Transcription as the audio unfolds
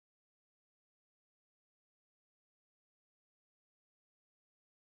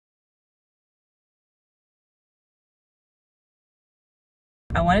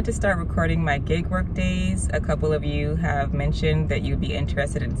I wanted to start recording my gig work days. A couple of you have mentioned that you'd be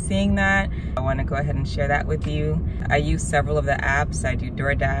interested in seeing that. I want to go ahead and share that with you. I use several of the apps. I do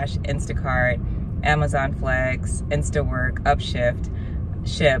DoorDash, Instacart, Amazon Flex, Instawork, Upshift,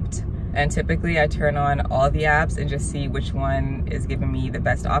 Shipt. And typically I turn on all the apps and just see which one is giving me the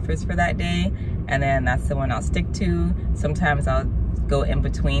best offers for that day. And then that's the one I'll stick to. Sometimes I'll go in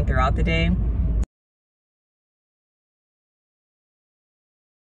between throughout the day.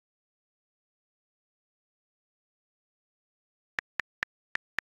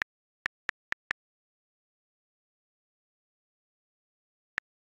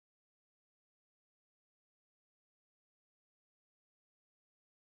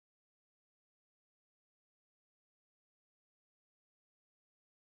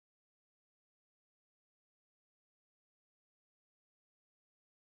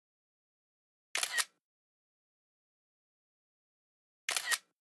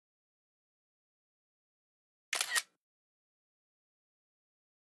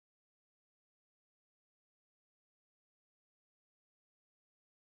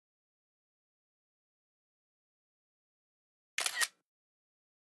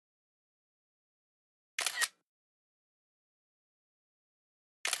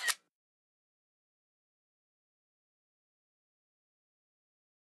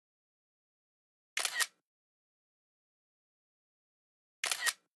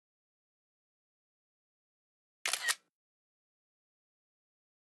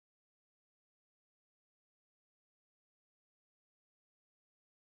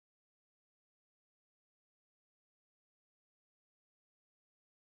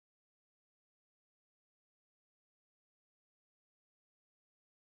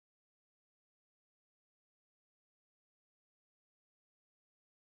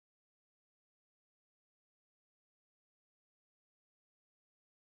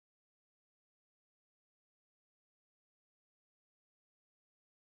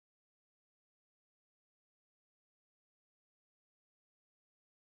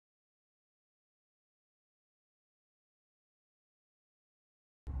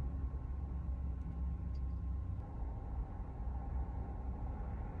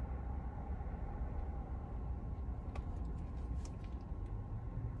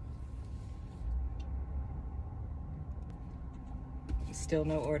 Still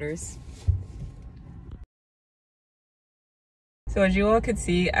no orders. So as you all could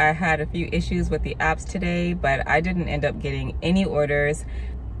see, I had a few issues with the apps today, but I didn't end up getting any orders.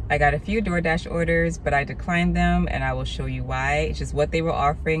 I got a few DoorDash orders, but I declined them, and I will show you why. It's just what they were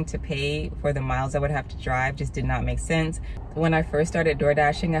offering to pay for the miles I would have to drive just did not make sense. When I first started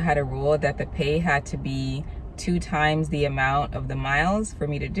DoorDashing, I had a rule that the pay had to be 2 times the amount of the miles for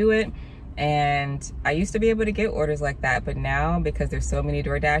me to do it. And I used to be able to get orders like that, but now because there's so many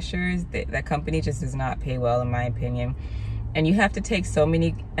DoorDashers, that company just does not pay well in my opinion. And you have to take so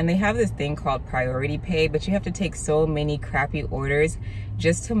many, and they have this thing called priority pay, but you have to take so many crappy orders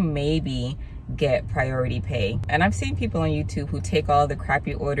just to maybe get priority pay. And I've seen people on YouTube who take all the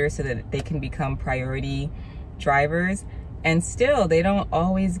crappy orders so that they can become priority drivers, and still they don't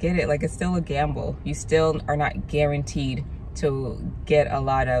always get it. Like, it's still a gamble. You still are not guaranteed to get a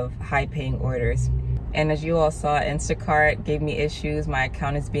lot of high-paying orders. And as you all saw, Instacart gave me issues. My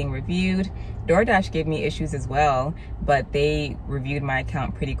account is being reviewed. DoorDash gave me issues as well, but they reviewed my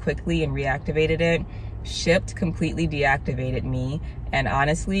account pretty quickly and reactivated it. Shipt completely deactivated me, and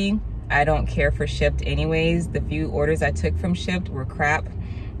honestly, I don't care for Shipt anyways. The few orders I took from Shipt were crap.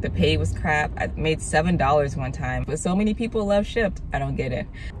 The pay was crap. I made $7 one time, but so many people love Shipt. I don't get it.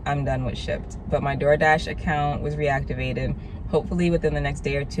 I'm done with Shipt. But my DoorDash account was reactivated. Hopefully within the next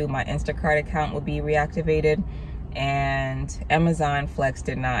day or two, my Instacart account will be reactivated, and Amazon Flex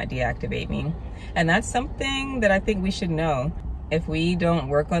did not deactivate me. And that's something that I think we should know. If we don't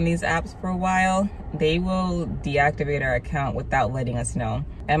work on these apps for a while, they will deactivate our account without letting us know.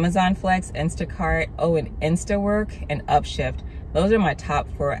 Amazon Flex, Instacart, and Instawork and Upshift. Those are my top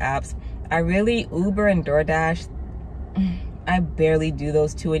 4 apps. I really, Uber and DoorDash, I barely do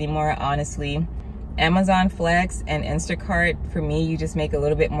those 2 anymore, honestly. Amazon Flex and Instacart, for me, you just make a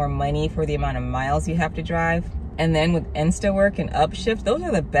little bit more money for the amount of miles you have to drive. And then with Instawork and Upshift, those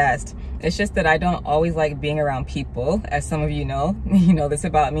are the best. It's just that I don't always like being around people, as some of you know. You know this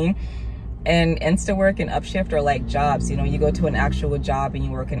about me. And Instawork and Upshift are like jobs. You know, you go to an actual job and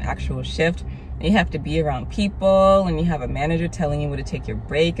you work an actual shift. And you have to be around people, and you have a manager telling you when to take your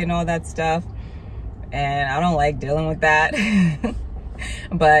break and all that stuff. And I don't like dealing with that.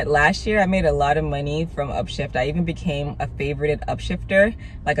 But last year I made a lot of money from Upshift. I even became a favorited Upshifter,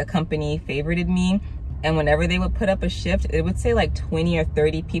 like a company favorited me. And whenever they would put up a shift, it would say like 20 or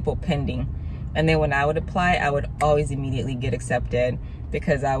 30 people pending. And then when I would apply, I would always immediately get accepted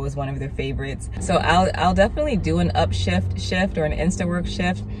because I was one of their favorites. So I'll definitely do an upshift shift or an InstaWork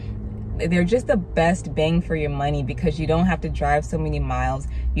shift. They're just the best bang for your money because you don't have to drive so many miles.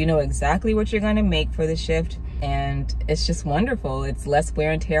 You know exactly what you're gonna make for the shift, and it's just wonderful. It's less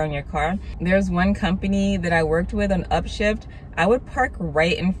wear and tear on your car. There's one company that I worked with on upshift. I would park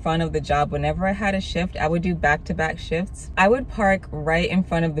right in front of the job. Whenever I had a shift, I would do back-to-back shifts. I would park right in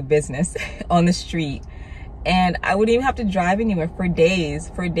front of the business on the street. And I wouldn't even have to drive anywhere for days.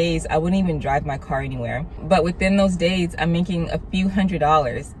 For days, I wouldn't even drive my car anywhere. But within those days, I'm making a few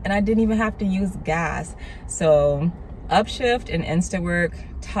 $100s and I didn't even have to use gas. So Upshift and InstaWork,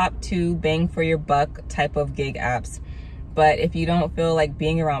 top 2 bang for your buck type of gig apps. But if you don't feel like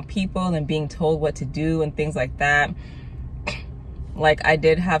being around people and being told what to do and things like that, like I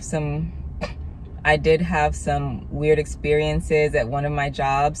did have some weird experiences at one of my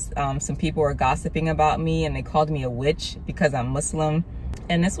jobs. Some people were gossiping about me and they called me a witch because I'm Muslim.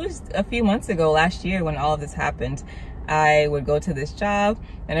 And this was a few months ago, last year, when all of this happened. I would go to this job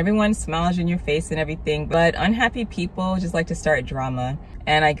and everyone smiles in your face and everything, but unhappy people just like to start drama.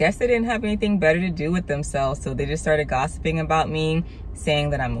 And I guess they didn't have anything better to do with themselves, so they just started gossiping about me, saying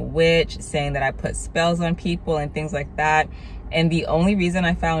that I'm a witch, saying that I put spells on people and things like that. And the only reason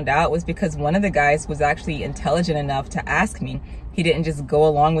I found out was because one of the guys was actually intelligent enough to ask me. He didn't just go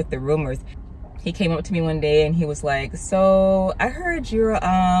along with the rumors. He came up to me one day and he was like, so I heard you're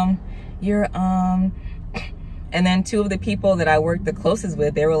and then 2 of the people that I worked the closest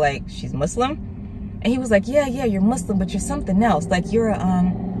with, they were like, she's Muslim? And he was like, yeah, you're Muslim, but you're something else. Like you're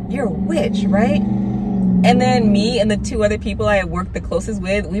a witch, right? And then me and the 2 other people I had worked the closest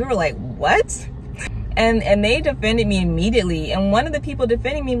with, we were like, what? And they defended me immediately. And one of the people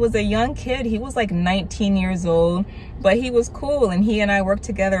defending me was a young kid. He was like 19 years old, but he was cool. And he and I worked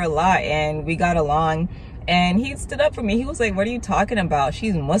together a lot and we got along. And he stood up for me. He was like, what are you talking about?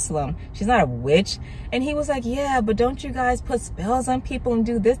 She's Muslim. She's not a witch. And he was like, yeah, but don't you guys put spells on people and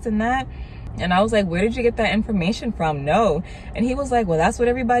do this and that? And I was like, where did you get that information from? No. And he was like, well, that's what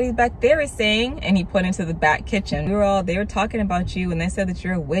everybody back there is saying. And he put into the back kitchen. They were talking about you and they said that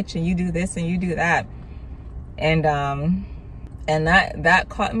you're a witch and you do this and you do that. And that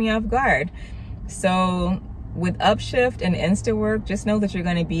caught me off guard. So with Upshift and InstaWork, just know that you're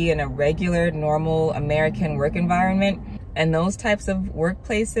going to be in a regular, normal American work environment. And those types of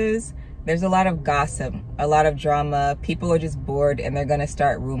workplaces, there's a lot of gossip, a lot of drama. People are just bored and they're going to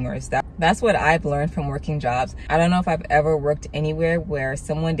start rumors. That's what I've learned from working jobs. I don't know if I've ever worked anywhere where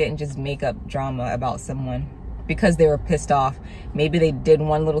someone didn't just make up drama about someone because they were pissed off. Maybe they did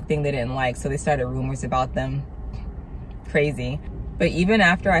one little thing they didn't like, so they started rumors about them. Crazy. But even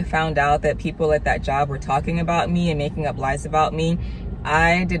after I found out that people at that job were talking about me and making up lies about me,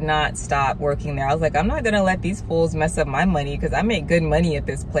 I did not stop working there. I was like, I'm not gonna let these fools mess up my money because I make good money at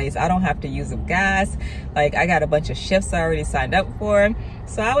this place. I don't have to use up gas. Like, I got a bunch of shifts I already signed up for.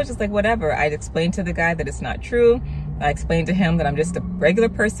 So I was just like, whatever. I explained to the guy that it's not true. I explained to him that I'm just a regular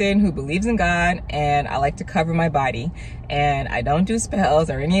person who believes in God and I like to cover my body and I don't do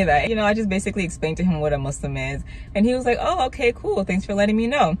spells or any of that. You know, I just basically explained to him what a Muslim is. And he was like, oh, okay, cool. Thanks for letting me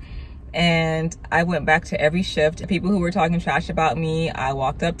know. And I went back to every shift. People who were talking trash about me, I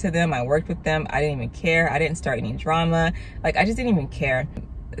walked up to them. I worked with them. I didn't even care. I didn't start any drama. Like, I just didn't even care.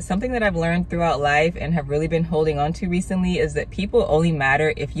 Something that I've learned throughout life and have really been holding on to recently is that people only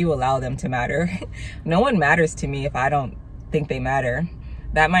matter if you allow them to matter. No one matters to me if I don't think they matter.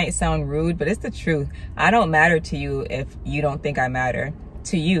 That might sound rude, but it's the truth. I don't matter to you if you don't think I matter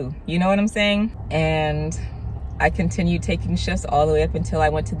to you. You know what I'm saying? And I continued taking shifts all the way up until I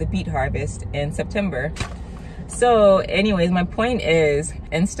went to the beet harvest in September. So anyways, my point is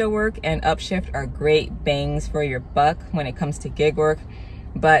InstaWork and Upshift are great bangs for your buck when it comes to gig work.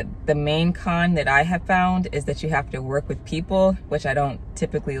 But the main con that I have found is that you have to work with people, which I don't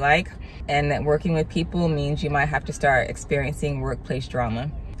typically like. And that working with people means you might have to start experiencing workplace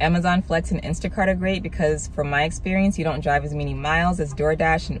drama. Amazon Flex and Instacart are great because from my experience, you don't drive as many miles as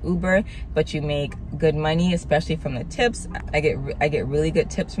DoorDash and Uber, but you make good money, especially from the tips. I get really good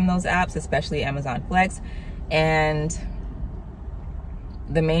tips from those apps, especially Amazon Flex. And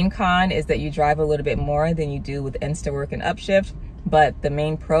the main con is that you drive a little bit more than you do with InstaWork and Upshift. But the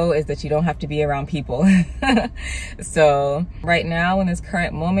main pro is that you don't have to be around people. So right now, in this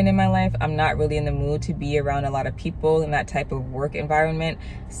current moment in my life, I'm not really in the mood to be around a lot of people in that type of work environment.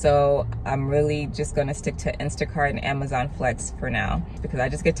 So I'm really just gonna stick to Instacart and Amazon Flex for now because I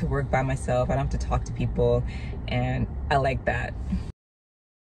just get to work by myself. I don't have to talk to people and I like that.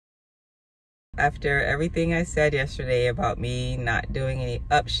 After everything I said yesterday about me not doing any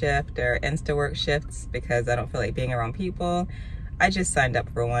upshift or Instawork shifts because I don't feel like being around people, I just signed up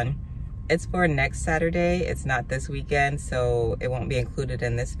for one. It's for next Saturday. It's not this weekend, so it won't be included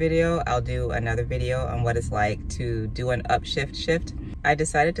in this video. I'll do another video on what it's like to do an upshift shift. I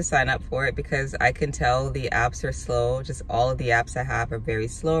decided to sign up for it because I can tell the apps are slow. Just all of the apps I have are very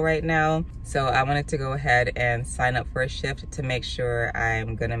slow right now. So I wanted to go ahead and sign up for a shift to make sure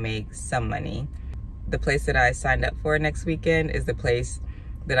I'm gonna make some money. The place that I signed up for next weekend is the place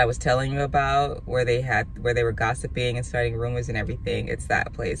that I was telling you about, where they were gossiping and starting rumors and everything. It's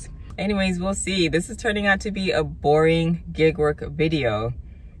that place. Anyways, we'll see. This is turning out to be a boring gig work video.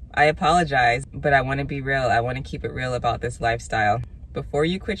 I apologize, but I want to be real. I want to keep it real about this lifestyle. Before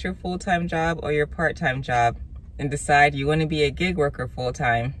you quit your full-time job or your part-time job and decide you want to be a gig worker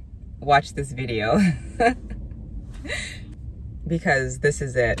full-time, watch this video. Because this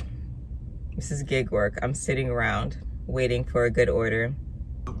is it. This is gig work. I'm sitting around waiting for a good order.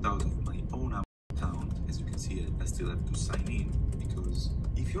 Logged out of my own account. As you can see, I still have to sign in, because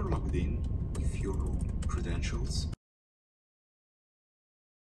if you're logged in with your own credentials,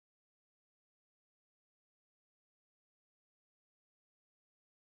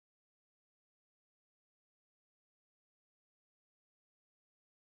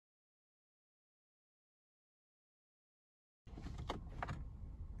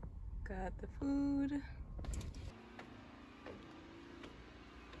 Got the food.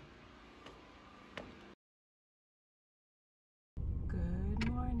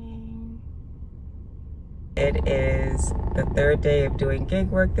 Good morning. It is the third day of doing gig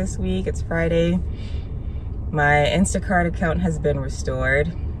work this week. It's Friday. My Instacart account has been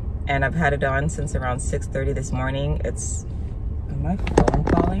restored and I've had it on since around 6:30 this morning. Is my phone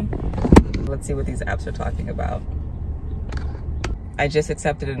calling? Let's see what these apps are talking about. I just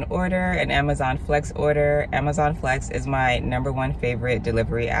accepted an order, an Amazon Flex order. Amazon Flex is my #1 favorite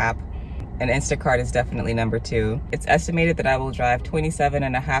delivery app, and Instacart is definitely #2. It's estimated that I will drive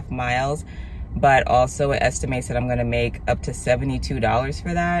 27.5 miles, but also it estimates that I'm gonna make up to $72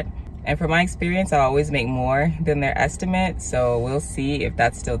 for that. And from my experience, I always make more than their estimate, so we'll see if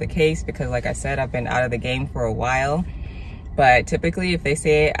that's still the case, because like I said, I've been out of the game for a while. But typically, if they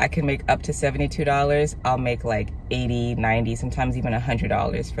say I can make up to $72, I'll make like 80, 90, sometimes even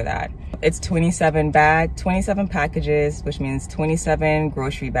 $100 for that. It's 27 packages, which means 27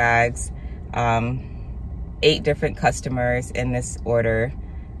 grocery bags, 8 different customers in this order.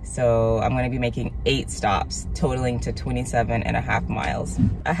 So I'm gonna be making 8 stops, totaling to 27.5 miles.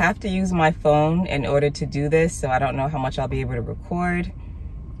 I have to use my phone in order to do this, so I don't know how much I'll be able to record,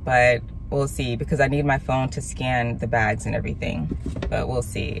 but we'll see, because I need my phone to scan the bags and everything, but we'll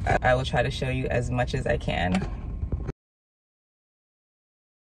see. I will try to show you as much as I can.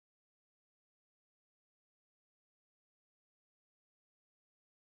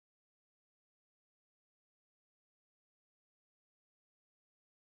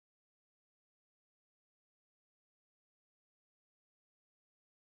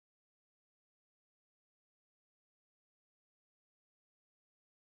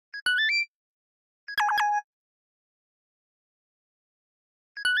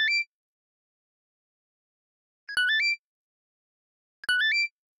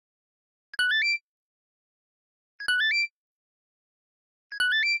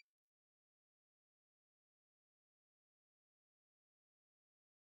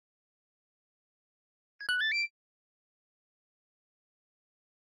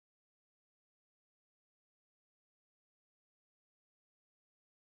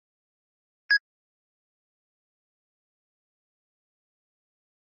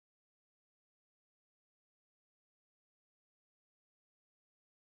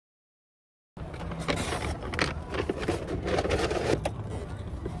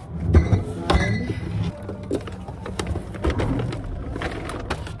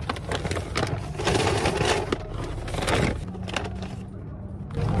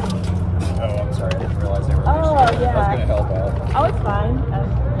 Oh, it's fine.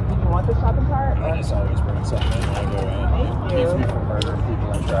 Did you want the shopping cart? I just always bring something in when I go in. Thank you. Keeps me from murdering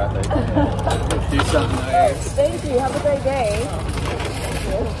people in traffic. Do something nice. Thank you. Have a great day.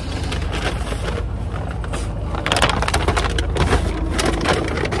 Thank you.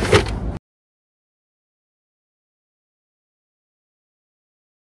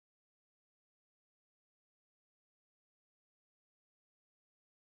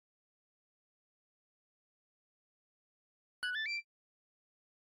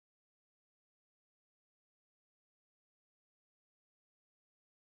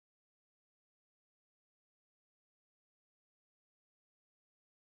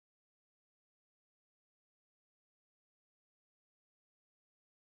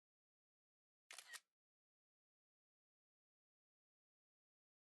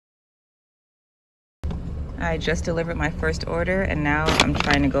 I just delivered my first order and now I'm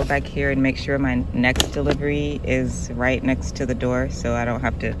trying to go back here and make sure my next delivery is right next to the door so I don't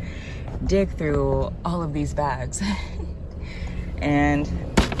have to dig through all of these bags. And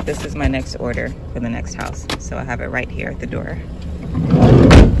this is my next order for the next house. So I have it right here at the door.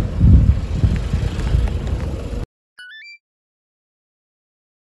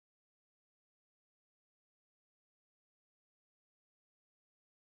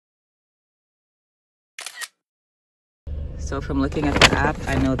 So from looking at the app,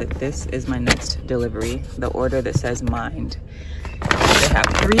 I know that this is my next delivery, the order that says mind. They have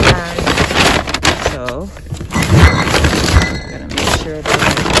 3 bags, so I'm gonna make sure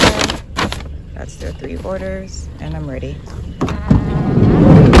that's their 3 orders, and I'm ready.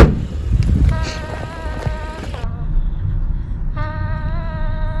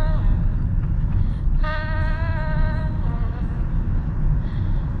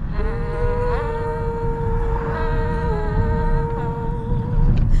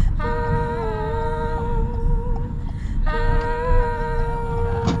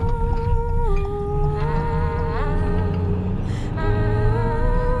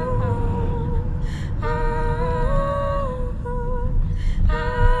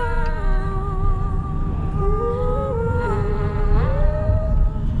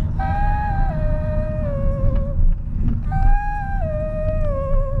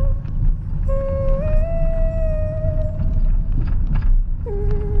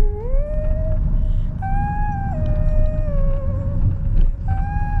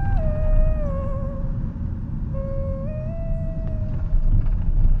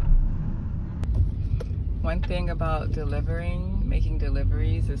 One thing about making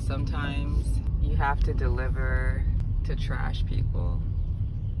deliveries is sometimes you have to deliver to trash people.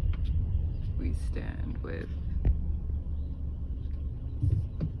 We stand with.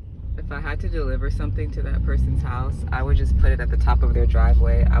 If I had to deliver something to that person's house, I would just put it at the top of their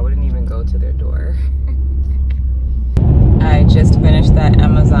driveway. I wouldn't even go to their door. I just finished that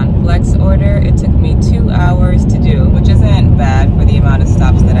Amazon Flex order. It took me 2 hours to do, which isn't bad for the amount of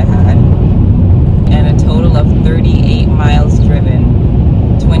stops that I had. And a total of 38 miles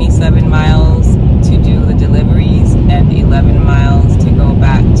driven, 27 miles to do the deliveries and 11 miles to go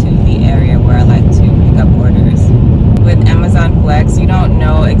back to the area where I like to pick up orders. With Amazon Flex, you don't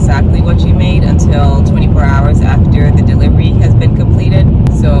know exactly what you made until 24 hours after the delivery has been completed.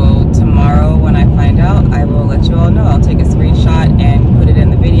 So tomorrow when I find out, I will let you all know. I'll take a screenshot and put it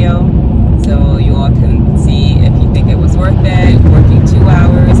in the video so you all can see if you think it was worth it, working 2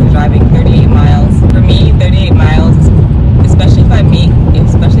 hours and driving 38 miles. For me, 38 miles, especially if I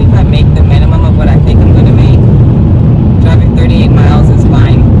make the minimum of what I think I'm gonna make, driving 38 miles is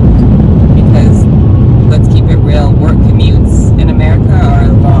fine. Because let's keep it real, work commutes in America are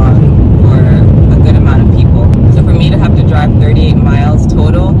long for a good amount of people. So for me to have to drive 38 miles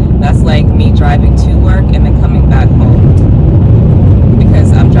total, that's like me driving to work and then coming back home.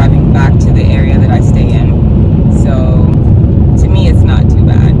 Because I'm driving back to the area that I stay in. So to me, it's not too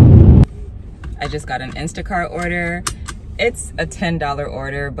bad. I just got an Instacart order. It's a $10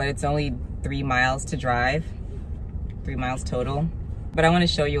 order, but it's only 3 miles to drive, 3 miles total. But I want to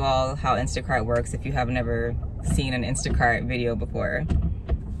show you all how Instacart works if you have never seen an Instacart video before.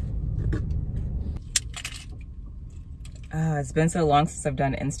 It's been so long since I've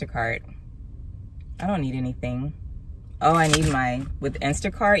done Instacart. I don't need anything. Oh, with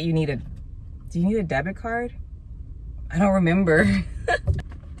Instacart, do you need a debit card? I don't remember.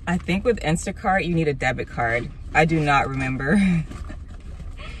 I think with Instacart, you need a debit card. I do not remember.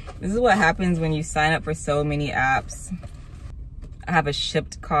 This is what happens when you sign up for so many apps. I have a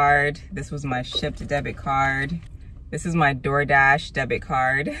Shipt card. This was my Shipt debit card. This is my DoorDash debit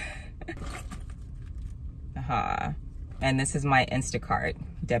card. And this is my Instacart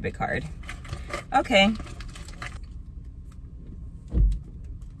debit card. Okay.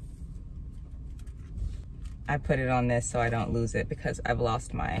 I put it on this so I don't lose it because I've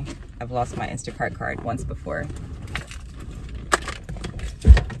lost my Instacart card once before.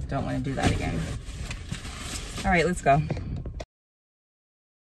 Don't want to do that again. All right, let's go.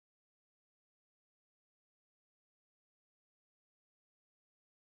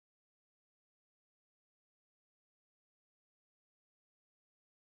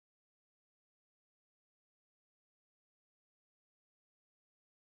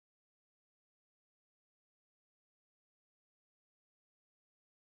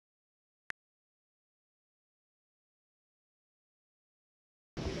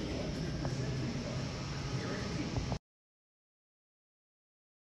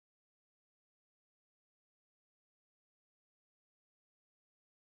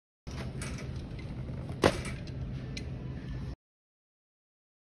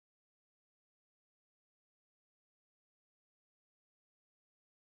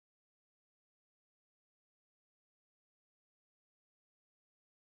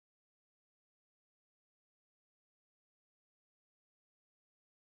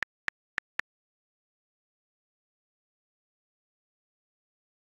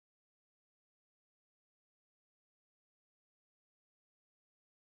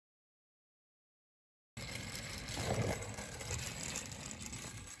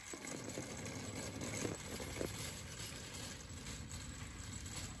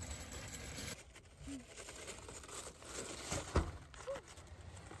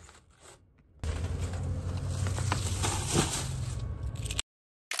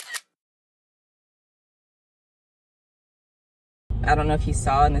 I don't know if you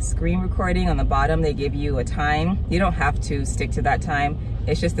saw in the screen recording on the bottom, they give you a time. You don't have to stick to that time.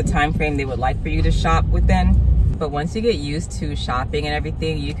 It's just the time frame they would like for you to shop within. But once you get used to shopping and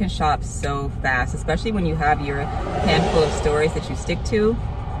everything, you can shop so fast, especially when you have your handful of stores that you stick to.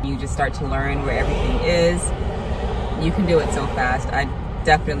 You just start to learn where everything is. You can do it so fast. I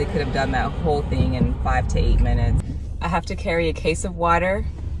definitely could have done that whole thing in 5 to 8 minutes. I have to carry a case of water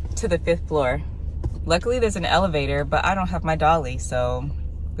to the 5th floor. Luckily there's an elevator, but I don't have my dolly, so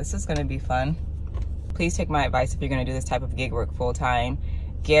this is gonna be fun. Please take my advice if you're gonna do this type of gig work full time.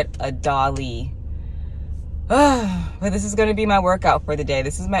 Get a dolly. But this is gonna be my workout for the day.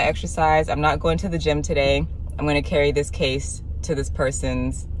 This is my exercise. I'm not going to the gym today. I'm gonna carry this case to this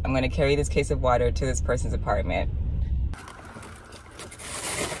person's, I'm gonna carry this case of water to this person's apartment.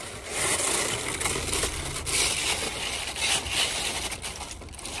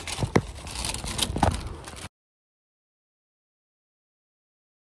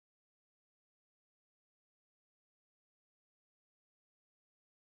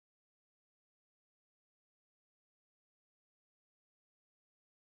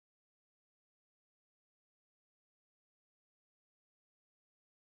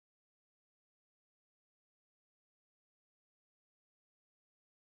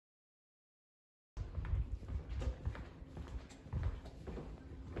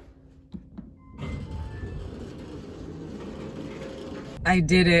 I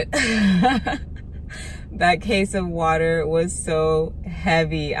did it. That case of water was so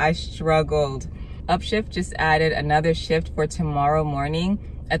heavy. I struggled. Upshift just added another shift for tomorrow morning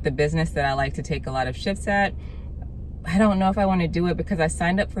at the business that I like to take a lot of shifts at. I don't know if I want to do it because I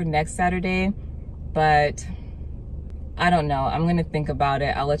signed up for next Saturday, but I don't know. I'm going to think about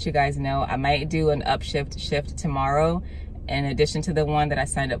it. I'll let you guys know. I might do an upshift shift tomorrow in addition to the one that I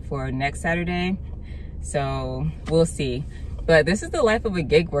signed up for next Saturday. So we'll see. But this is the life of a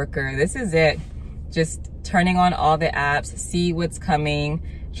gig worker. This is it. Just turning on all the apps, see what's coming,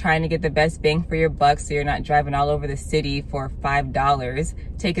 trying to get the best bang for your buck so you're not driving all over the city for $5,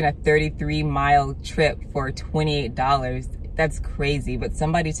 taking a 33-mile trip for $28. That's crazy, but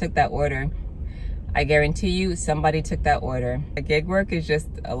somebody took that order. I guarantee you somebody took that order. A gig work is just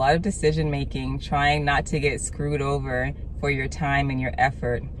a lot of decision making, trying not to get screwed over for your time and your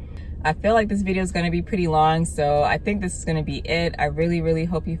effort. I feel like this video is going to be pretty long, so I think this is going to be it. I really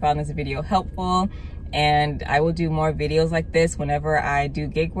hope you found this video helpful, and I will do more videos like this whenever I do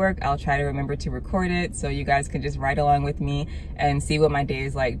gig work. I'll try to remember to record it so you guys can just ride along with me and see what my day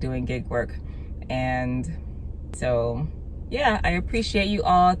is like doing gig work. And so yeah, I appreciate you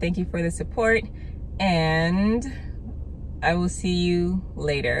all. Thank you for the support, and I will see you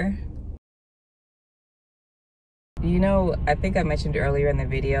later. You know, I think I mentioned earlier in the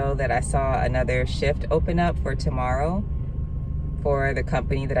video that I saw another shift open up for tomorrow for the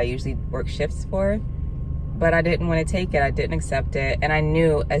company that I usually work shifts for, but I didn't want to take it. I didn't accept it. And I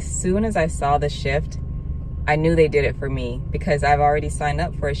knew as soon as I saw the shift, I knew they did it for me because I've already signed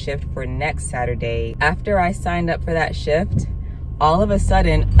up for a shift for next Saturday. After I signed up for that shift, all of a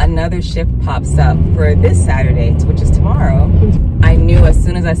sudden another shift pops up for this Saturday, which is tomorrow. I knew as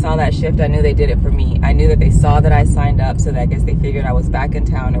soon as I saw that shift, I knew they did it for me. I knew that they saw that I signed up, so that I guess they figured I was back in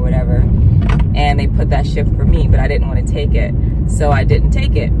town or whatever, and they put that shift for me, but I didn't want to take it, so I didn't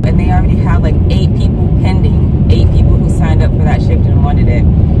take it. And they already had like 8 people pending, 8 people who signed up for that shift and wanted it.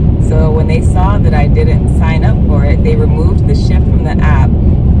 So when they saw that I didn't sign up for it, they removed the shift from the app,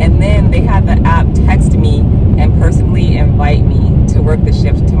 and then they had the app text me and personally invite me to work the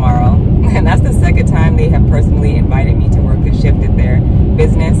shift tomorrow. And that's the second time they have personally invited me to work a shift at their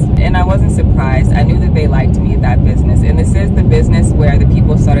business. And I wasn't surprised. I knew that they liked me at that business. And this is the business where the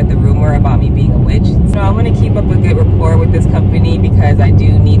people started the rumor about me being a witch. So I want to keep up a good rapport with this company because I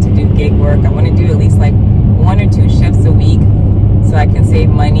do need to do gig work. I want to do at least like 1 or 2 shifts a week so I can save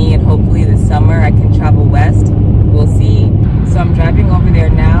money, and hopefully this summer I can travel west. We'll see. So I'm driving over there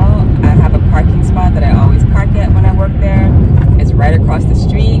now. I have a parking spot that I always park at when I work there. It's right across the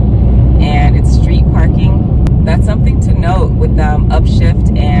street, and it's street parking. That's something to note with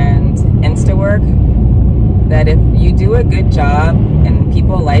Upshift and InstaWork, that if you do a good job and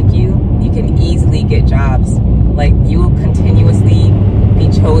people like you, you can easily get jobs. Like, you will continuously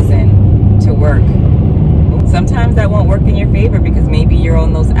be chosen to work. Sometimes that won't work in your favor because maybe you're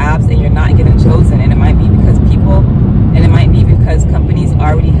on those apps and you're not getting chosen, and it might be because companies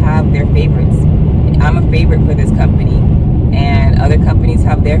already have their favorites. I'm a favorite for this company, and other companies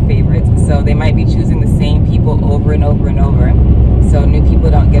have their favorites, so they might be choosing the same people over and over and over, so new people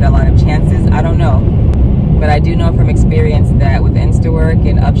don't get a lot of chances. I don't know, but I do know from experience that with InstaWork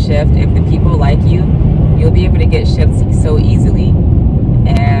and Upshift, if the people like you, you'll be able to get shifts so easily.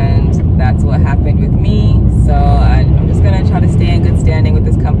 And that's what happened with me. So I'm just gonna try to stay in good standing with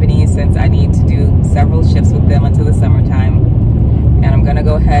this company since I need to do several shifts with them until the summertime. And I'm gonna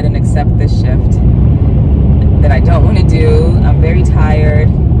go ahead and accept this shift that I don't want to do. I'm very tired,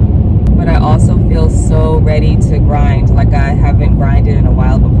 but I also feel so ready to grind like I haven't grinded in a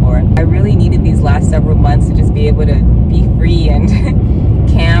while before. I really needed these last several months to just be able to be free and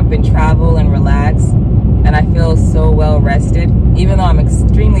camp and travel and relax. And I feel so well rested, even though I'm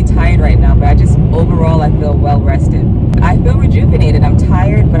extremely tired right now, but overall I feel well rested. I feel rejuvenated. I'm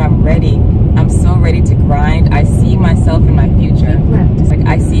tired, but I'm ready. I'm so ready to grind. I see myself in my future. Like,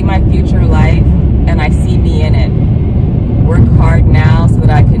 I see my future life and I see me in it. Work hard now so that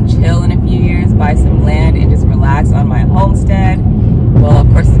I can chill in a few years, buy some land and just relax on my homestead. Well, of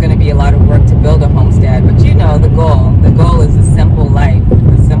course, it's going to be a lot of work to build a homestead, but you know the goal. The goal is a simple life.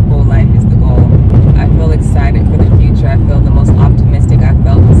 The simple life is the goal. I feel excited for the future. I feel the most optimistic I've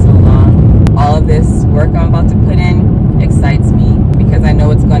felt in so long. All of this work I'm about to put in excites me because I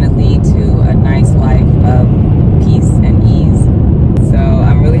know it's going to lead to a nice life of peace and ease. So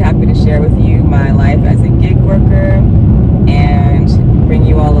I'm really happy to share with you my life as a gig worker and bring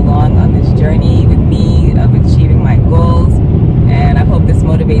you all along on this journey with me of achieving my goals. And I hope this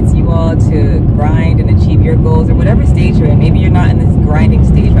motivates you all to grind and achieve your goals, or whatever stage you're in. Maybe you're not in this grinding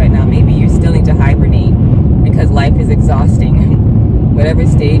stage right now. Maybe you're still need to hibernate because life is exhausting. Whatever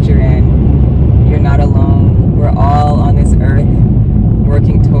stage you're in, you're not alone. We're all on this earth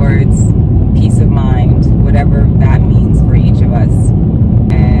working towards peace of mind, whatever that means for each of us.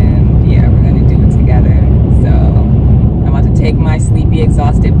 And yeah, we're gonna do it together. So I'm about to take my sleepy,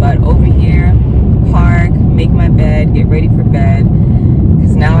 exhausted butt over here, park, make my bed, get ready for bed,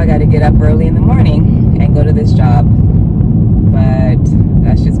 because now I got to get up early in the morning and go to this job. But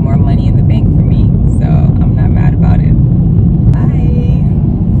that's just more money in the bank for